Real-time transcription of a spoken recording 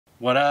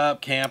What up,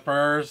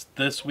 campers?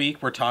 This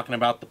week we're talking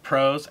about the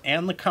pros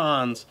and the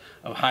cons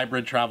of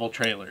hybrid travel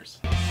trailers.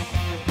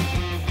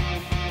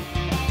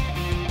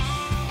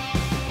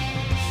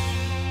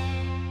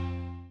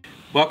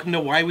 Welcome to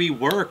Why We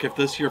Work. If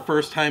this is your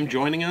first time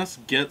joining us,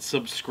 get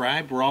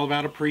subscribed. We're all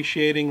about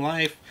appreciating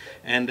life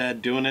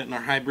and doing it in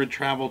our hybrid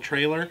travel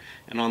trailer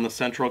and on the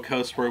Central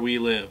Coast where we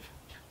live.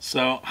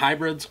 So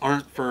hybrids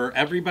aren't for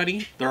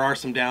everybody. There are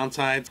some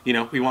downsides. You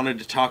know, we wanted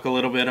to talk a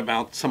little bit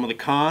about some of the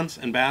cons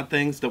and bad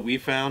things that we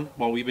found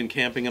while we've been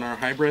camping in our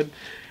hybrid.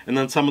 And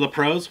then some of the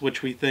pros,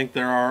 which we think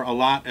there are a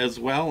lot as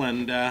well.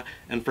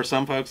 And for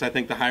some folks, I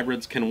think the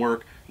hybrids can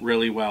work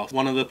really well.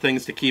 One of the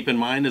things to keep in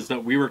mind is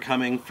that we were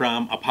coming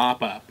from a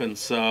pop-up, and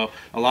so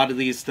a lot of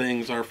these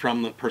things are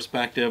from the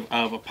perspective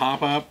of a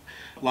pop-up.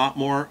 A lot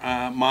more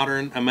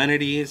modern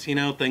amenities, you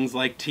know, things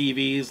like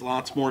TVs,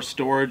 lots more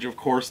storage, of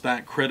course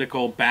that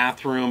critical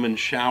bathroom and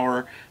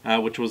shower,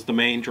 which was the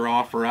main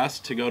draw for us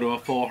to go to a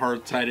full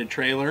hard-sided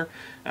trailer.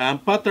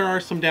 But there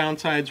are some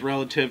downsides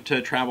relative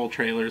to travel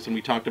trailers, and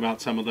we talked about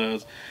some of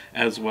those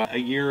as well. A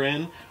year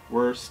in,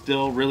 we're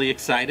still really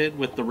excited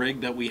with the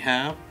rig that we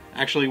have.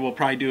 Actually, we'll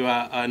probably do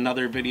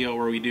another video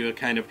where we do a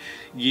kind of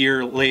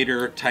year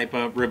later type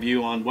of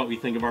review on what we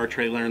think of our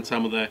trailer and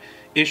some of the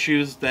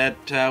issues that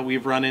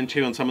we've run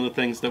into and some of the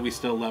things that we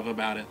still love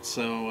about it.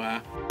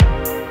 So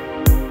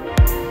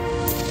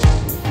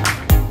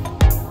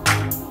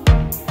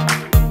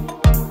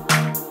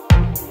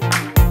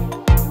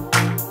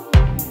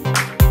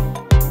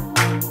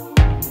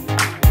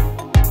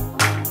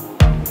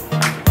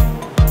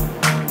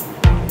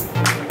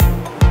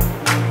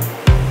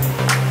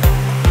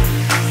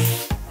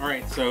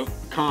So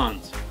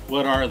cons,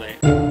 what are they?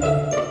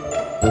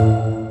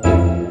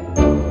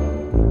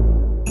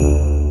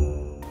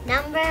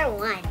 Number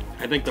one.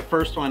 I think the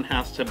first one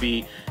has to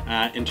be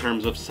in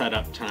terms of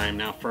setup time.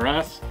 Now for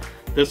us,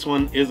 this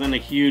one isn't a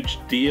huge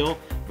deal,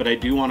 but I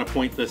do want to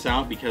point this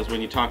out because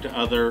when you talk to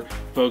other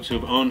folks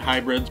who've owned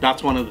hybrids,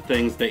 that's one of the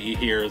things that you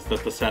hear is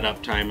that the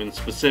setup time, and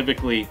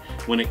specifically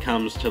when it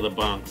comes to the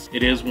bunks,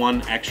 it is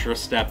one extra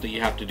step that you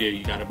have to do.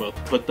 You got to both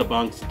put the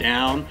bunks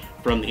down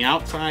from the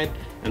outside,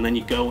 and then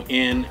you go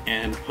in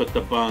and put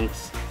the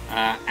bunks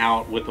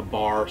out with a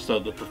bar so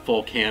that the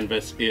full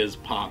canvas is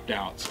popped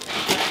out.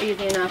 It's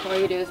easy enough. All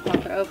you do is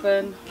pop it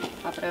open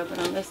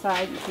on this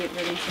side. You see it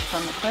releases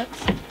from the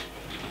clips,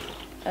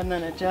 and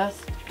then it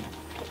just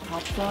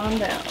pops on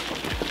down.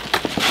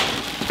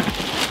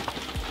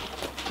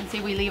 You can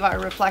see we leave our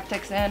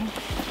Reflectix in.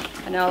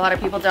 I know a lot of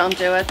people don't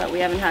do it, but we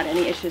haven't had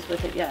any issues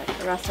with it yet.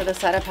 The rest of the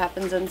setup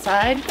happens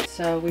inside.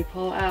 So we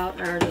pull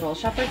out our little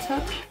shepherd's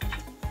hook.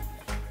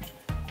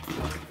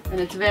 And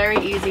it's very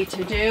easy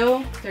to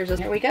do.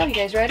 Here we go, you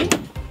guys ready?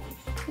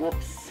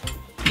 Whoops,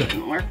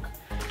 didn't work.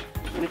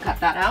 I'm gonna cut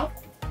that out.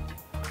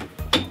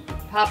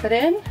 Pop it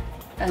in,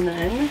 and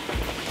then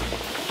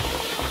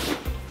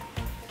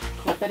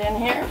clip it in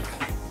here.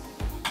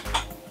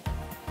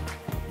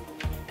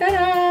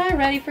 Ta-da!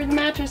 Ready for the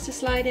mattress to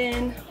slide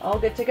in. All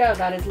good to go.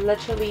 That is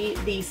literally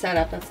the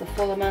setup. That's the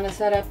full amount of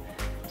setup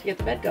to get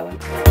the bed going.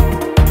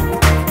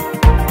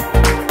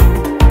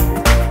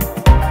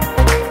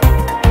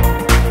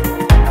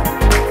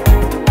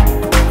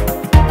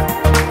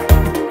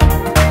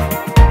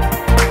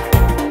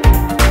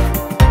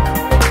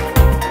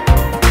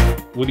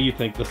 What do you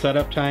think? The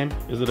setup time,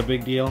 is it a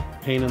big deal?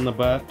 Pain in the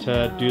butt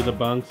to do the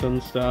bunks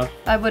and stuff?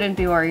 I wouldn't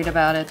be worried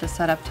about it. The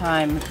setup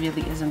time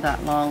really isn't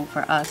that long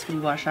for us. We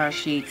wash our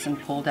sheets and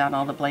pull down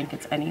all the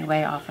blankets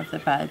anyway off of the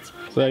beds.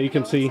 So you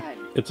can see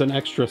it's an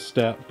extra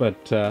step, but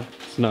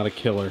it's not a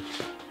killer.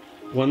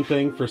 One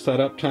thing for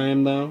setup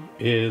time though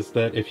is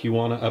that if you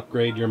want to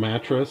upgrade your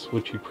mattress,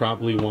 which you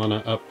probably want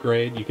to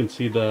upgrade, you can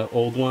see the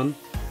old one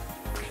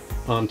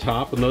on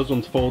top, and those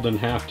ones fold in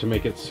half to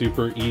make it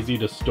super easy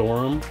to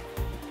store them.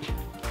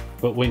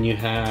 But when you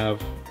have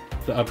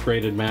the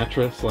upgraded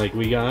mattress like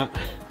we got,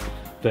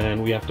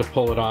 then we have to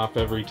pull it off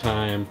every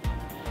time,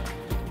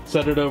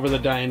 set it over the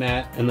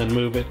dinette, and then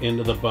move it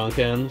into the bunk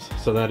ends.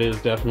 So that is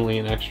definitely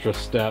an extra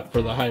step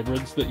for the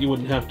hybrids that you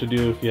wouldn't have to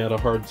do if you had a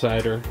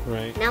hard-sider,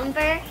 right?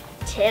 Number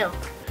two.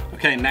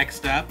 Okay,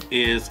 next up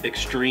is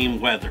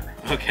extreme weather.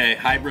 Okay,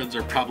 hybrids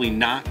are probably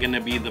not going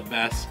to be the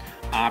best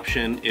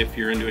option if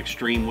you're into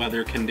extreme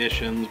weather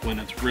conditions when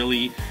it's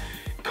really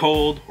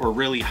cold or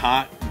really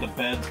hot. The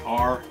beds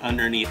are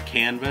underneath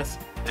canvas,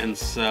 and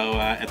so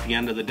at the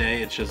end of the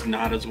day it's just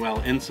not as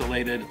well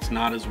insulated, it's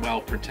not as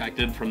well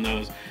protected from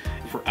those.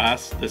 For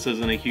us, this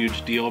isn't a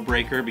huge deal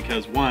breaker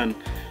because one,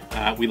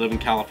 we live in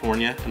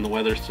California and the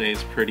weather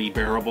stays pretty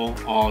bearable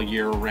all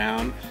year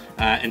round,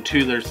 and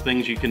two, there's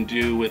things you can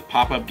do with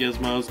pop-up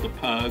gizmos, the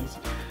pugs,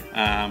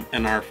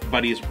 and our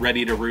buddies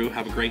Ready to Roo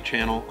have a great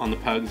channel on the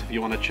pugs. If you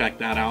want to check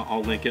that out,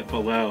 I'll link it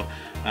below.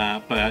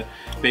 But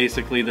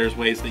basically there's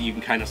ways that you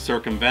can kind of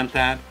circumvent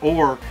that,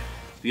 or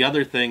The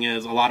other thing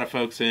is a lot of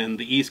folks in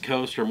the East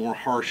Coast or more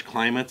harsh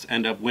climates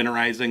end up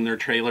winterizing their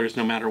trailers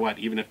no matter what,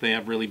 even if they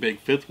have really big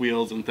fifth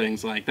wheels and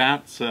things like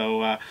that.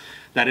 So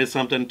that is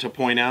something to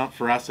point out.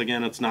 For us,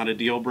 again, it's not a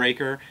deal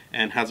breaker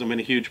and hasn't been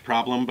a huge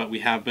problem, but we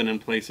have been in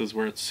places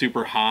where it's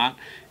super hot,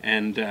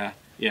 and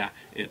yeah,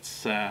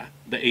 it's the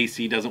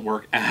AC doesn't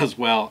work as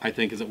well, I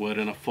think, as it would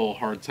in a full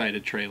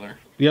hard-sided trailer.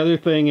 The other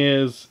thing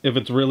is, if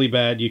it's really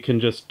bad, you can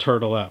just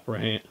turtle up,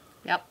 right?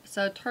 Yep,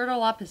 so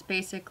turtle up is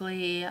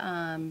basically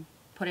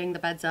putting the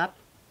beds up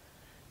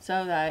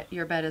so that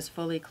your bed is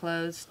fully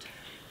closed.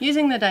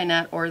 Using the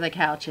dinette or the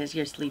couch as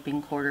your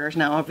sleeping quarters.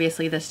 Now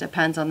obviously this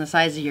depends on the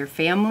size of your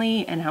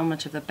family and how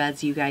much of the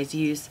beds you guys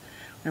use.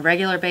 On a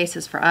regular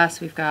basis for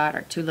us, we've got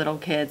our 2 little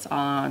kids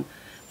on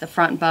the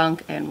front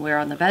bunk and we're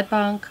on the bed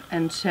bunk,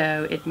 and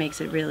so it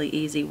makes it really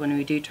easy when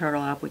we do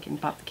turtle up. We can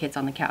pop the kids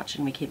on the couch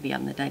and we can be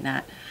on the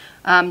dinette.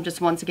 Just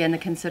once again, the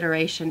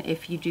consideration,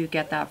 if you do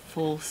get that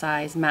full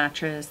size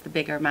mattress, the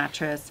bigger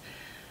mattress,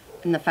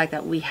 and the fact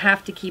that we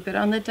have to keep it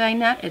on the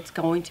dinette, it's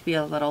going to be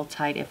a little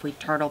tight if we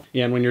turtle.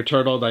 Yeah, and when you're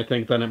turtled, I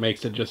think then it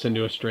makes it just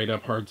into a straight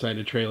up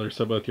hard-sided trailer.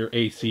 So both your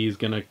AC is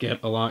going to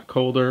get a lot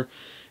colder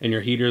and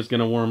your heater is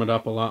going to warm it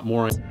up a lot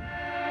more.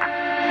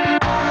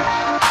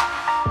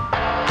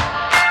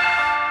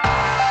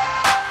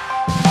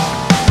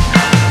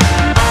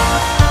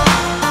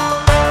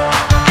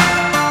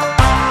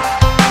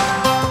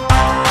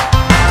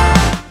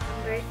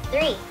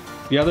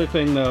 The other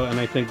thing though, and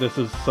I think this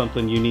is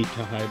something unique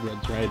to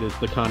hybrids, right, is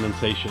the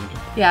condensation.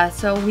 Yeah,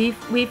 so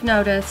we've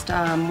noticed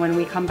when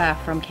we come back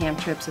from camp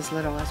trips as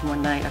little as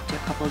one night up to a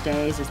couple of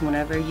days, is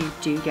whenever you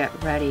do get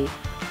ready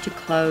to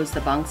close the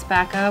bunks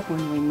back up,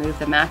 when we move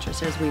the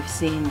mattresses, we've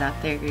seen that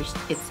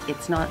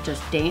it's not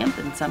just damp,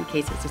 in some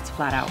cases it's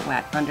flat out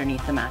wet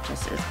underneath the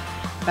mattresses.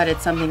 But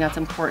it's something that's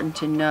important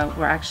to note.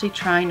 We're actually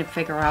trying to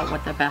figure out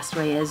what the best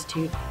way is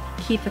to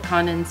keep the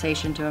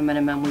condensation to a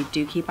minimum. We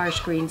do keep our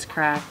screens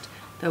cracked.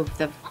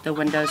 The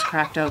windows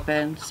cracked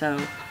open, so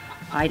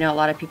I know a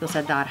lot of people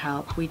said that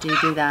helped. We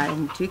do that,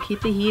 and to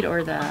keep the heat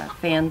or the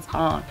fans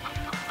on.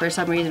 For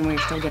some reason, we're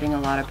still getting a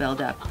lot of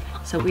buildup.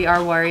 So we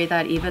are worried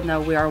that even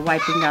though we are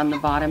wiping down the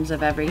bottoms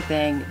of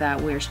everything,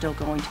 that we're still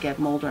going to get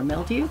mold or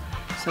mildew.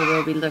 So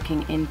we'll be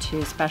looking into,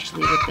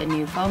 especially with the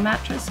new foam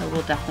mattress, so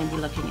we'll definitely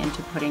be looking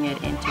into putting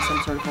it into some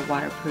sort of a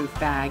waterproof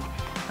bag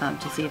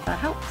to see if that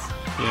helps.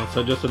 Yeah,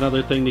 so just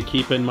another thing to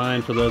keep in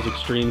mind for those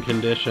extreme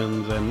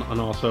conditions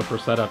and also for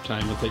setup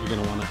time is that you're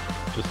going to want to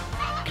just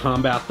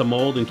combat the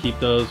mold and keep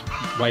those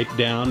wiped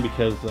down,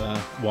 because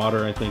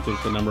water, I think, is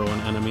the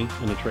 #1 enemy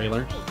in a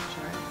trailer.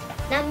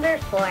 Number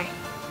 4.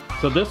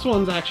 So this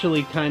one's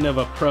actually kind of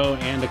a pro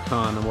and a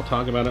con, and we'll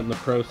talk about it in the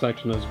pro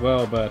section as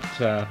well, but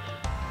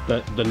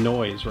the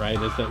noise,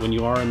 right, is that when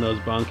you are in those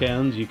bunk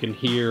ends, you can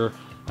hear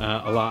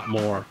a lot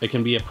more. It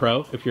can be a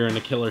pro if you're in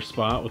a killer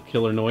spot with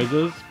killer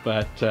noises,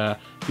 but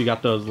if you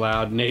got those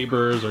loud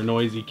neighbors or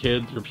noisy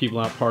kids or people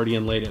out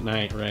partying late at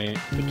night, right?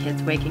 The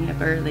kids waking up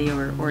early,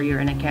 or you're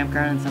in a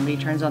campground and somebody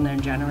turns on their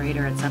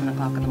generator at 7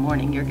 o'clock in the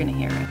morning, you're gonna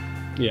hear it.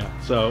 Yeah,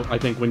 so I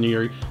think when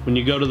you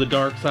go to the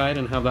dark side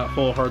and have that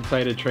full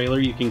hard-sided trailer,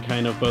 you can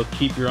kind of both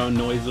keep your own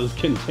noises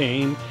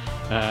contained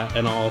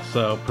and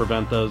also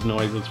prevent those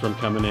noises from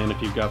coming in.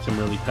 If you've got some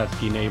really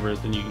pesky neighbors,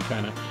 then you can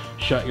kind of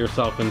shut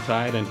yourself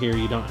inside, and here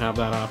you don't have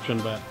that option.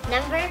 But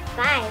Number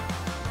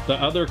 5. The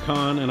other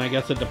con, and I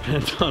guess it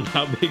depends on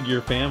how big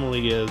your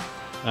family is,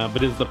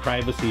 but is the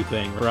privacy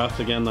thing. For us,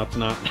 again, that's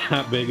not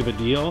that big of a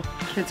deal.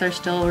 Kids are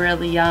still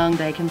really young.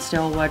 They can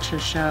still watch a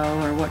show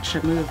or watch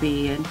a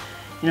movie, and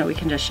you know, we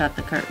can just shut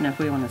the curtain if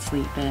we want to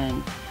sleep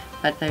in.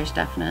 But there's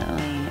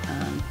definitely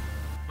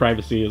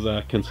privacy is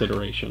a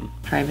consideration.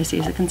 Privacy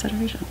is a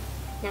consideration.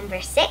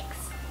 Number 6.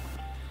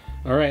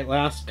 All right,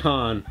 last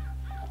con.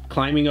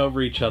 Climbing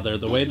over each other.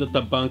 The way that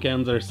the bunk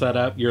ends are set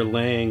up, you're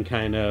laying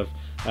kind of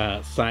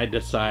side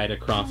to side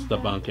across the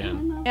bunk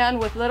end. And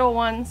with little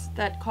ones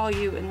that call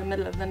you in the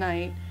middle of the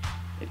night,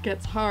 it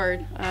gets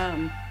hard.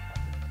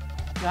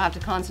 You'll have to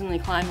constantly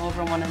climb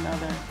over one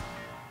another.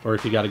 Or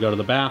if you got to go to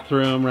the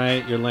bathroom,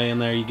 right, you're laying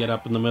there, you get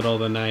up in the middle of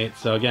the night.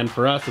 So again,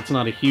 for us, it's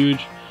not a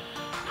huge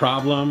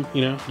problem.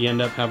 You know, you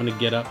end up having to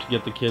get up to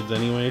get the kids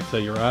anyway, so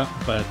you're up.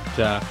 But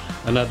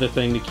another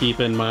thing to keep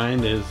in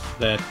mind is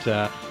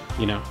that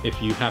you know, if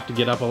you have to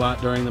get up a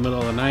lot during the middle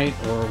of the night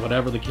or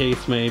whatever the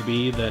case may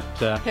be,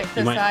 that pick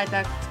the side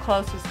that's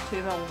closest to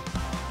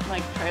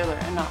the trailer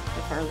and not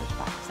the furthest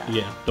back side.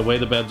 Yeah, the way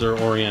the beds are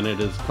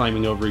oriented is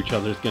climbing over each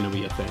other is going to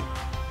be a thing.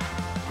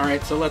 All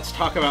right, so let's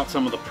talk about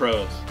some of the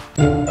pros.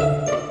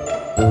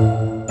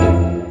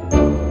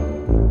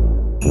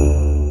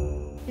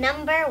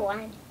 Number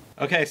 1.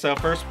 Okay, so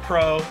first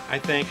pro, I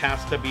think,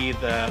 has to be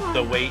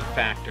the weight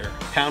factor.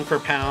 Pound for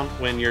pound,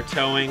 when you're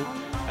towing,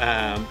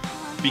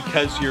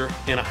 because you're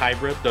in a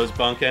hybrid, those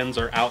bunk ends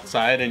are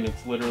outside and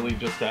it's literally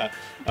just a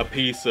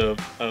piece of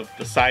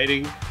the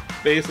siding,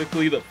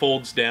 basically, that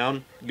folds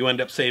down. you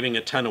end up saving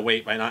a ton of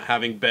weight by not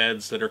having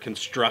beds that are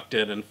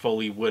constructed and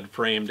fully wood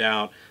framed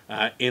out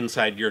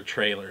inside your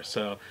trailer.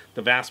 So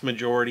the vast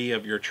majority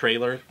of your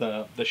trailer,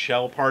 the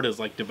shell part, is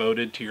like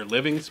devoted to your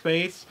living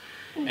space.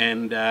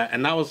 And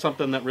that was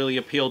something that really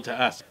appealed to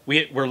us.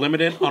 We're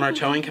limited on our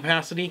towing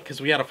capacity because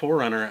we had a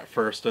 4Runner at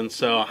first, and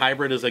so a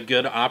hybrid is a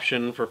good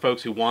option for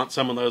folks who want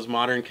some of those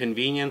modern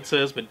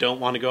conveniences but don't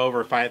want to go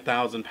over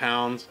 5,000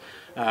 pounds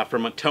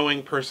from a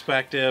towing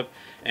perspective.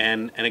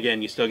 And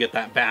again, you still get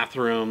that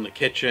bathroom, the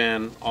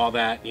kitchen, all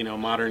that, you know,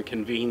 modern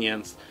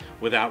convenience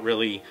without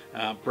really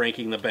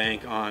breaking the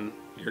bank on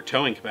your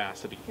towing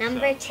capacity.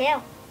 Number 2.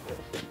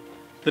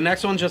 The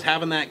next one's just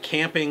having that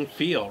camping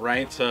feel,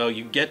 right? So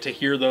you get to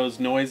hear those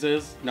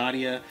noises.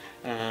 Nadia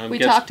we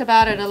talked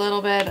about it a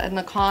little bit in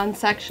the con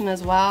section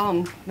as well,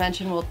 and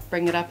mentioned we'll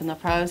bring it up in the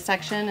pros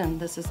section, and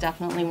this is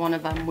definitely one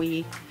of them.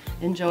 We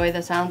enjoy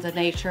the sounds of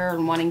nature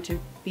and wanting to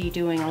be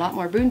doing a lot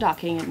more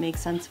boondocking. It makes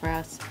sense for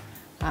us.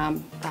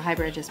 The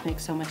hybrid just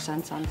makes so much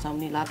sense on so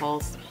many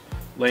levels.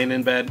 Laying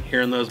in bed,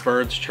 hearing those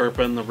birds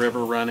chirping, the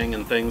river running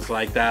and things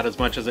like that, as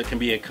much as it can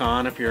be a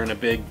con if you're in a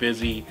big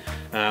busy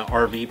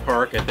RV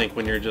park, I think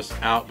when you're just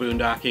out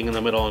boondocking in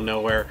the middle of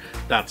nowhere,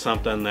 that's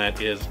something that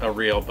is a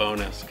real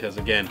bonus, because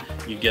again,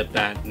 you get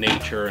that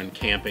nature and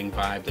camping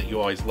vibe that you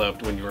always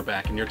loved when you were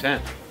back in your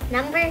tent.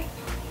 Number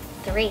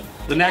 3.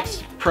 The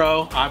next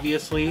pro,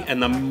 obviously,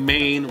 and the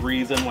main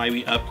reason why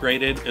we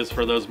upgraded, is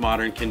for those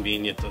modern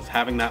conveniences.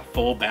 Having that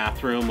full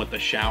bathroom with a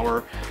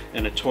shower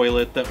and a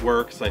toilet that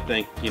works. I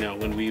think, you know,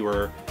 when we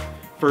were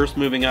first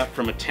moving up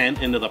from a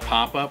tent into the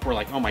pop-up, we're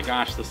like, oh my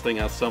gosh, this thing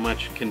has so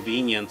much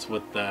convenience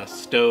with the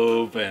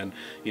stove, and,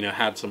 you know,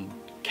 had some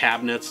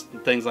cabinets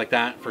and things like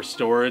that for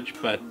storage.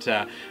 But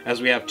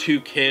as we have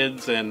 2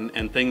 kids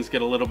and things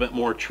get a little bit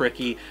more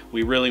tricky,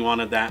 we really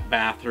wanted that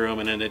bathroom,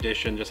 and in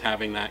addition, just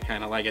having that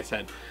kind of, like I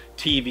said,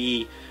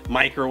 TV,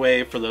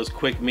 microwave for those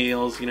quick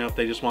meals, you know, if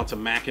they just want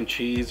some mac and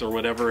cheese or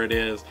whatever it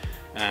is.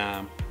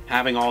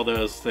 Having all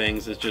those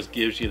things, it just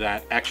gives you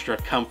that extra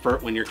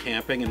comfort when you're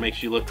camping and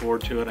makes you look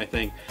forward to it, I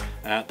think,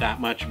 that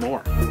much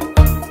more.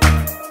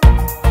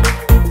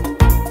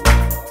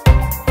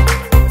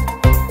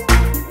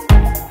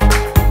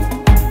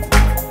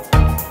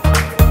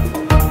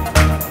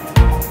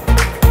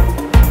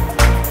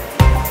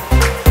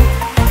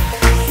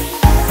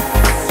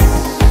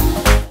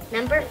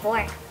 Number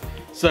 4.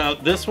 So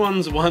this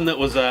one's one that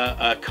was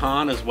a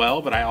con as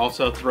well, but I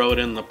also throw it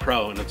in the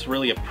pro, and it's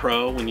really a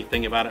pro when you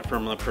think about it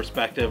from the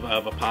perspective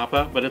of a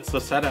pop-up, but it's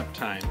the setup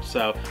time.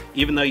 So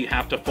even though you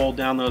have to fold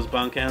down those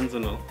bunk ends,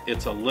 and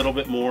it's a little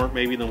bit more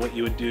maybe than what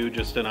you would do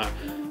just in a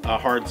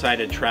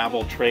hard-sided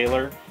travel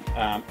trailer,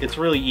 it's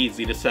really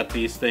easy to set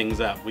these things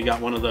up. We got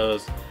one of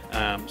those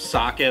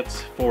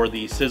sockets for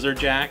the scissor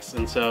jacks,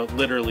 and so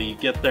literally you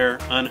get there,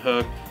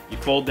 unhook, you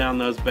fold down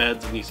those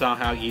beds, and you saw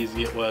how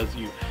easy it was.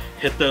 You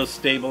hit those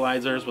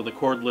stabilizers with a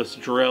cordless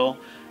drill,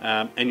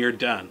 and you're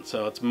done.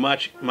 So it's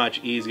much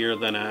easier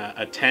than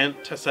a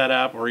tent to set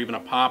up or even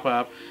a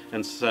pop-up.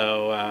 And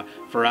so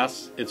for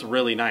us, it's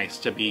really nice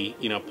to be,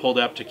 you know, pulled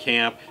up to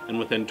camp, and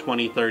within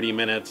 20-30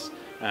 minutes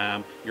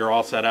you're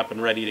all set up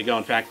and ready to go.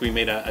 In fact, we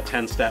made a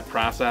 10-step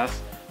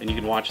process, and you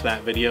can watch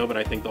that video, but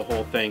I think the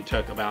whole thing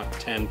took about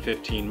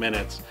 10-15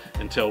 minutes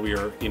until we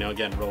were, you know,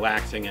 again,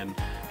 relaxing and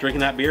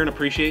drinking that beer and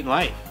appreciating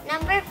life.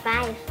 Number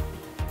 5.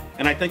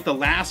 And I think the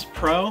last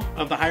pro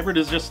of the hybrid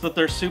is just that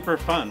they're super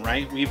fun,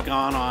 right? We've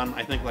gone on,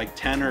 I think, like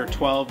 10 or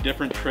 12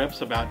 different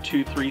trips, about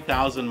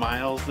 3,000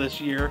 miles this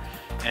year.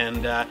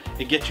 And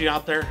it gets you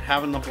out there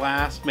having the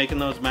blast, making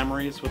those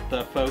memories with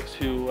the folks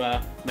who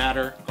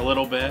matter a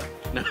little bit,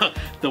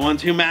 the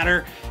ones who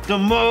matter the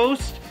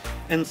most.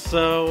 And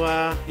so,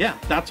 yeah,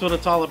 that's what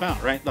it's all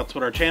about, right? That's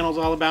what our channel's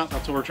all about.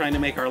 That's what we're trying to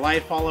make our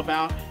life all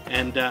about.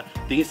 And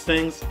these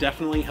things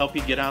definitely help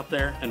you get out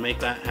there and make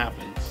that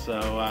happen.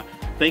 So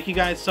thank you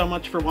guys so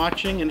much for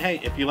watching. And hey,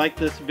 if you like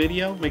this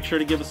video, make sure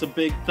to give us a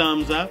big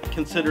thumbs up.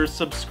 Consider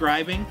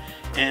subscribing.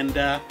 And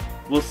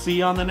we'll see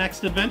you on the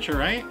next adventure,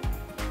 right?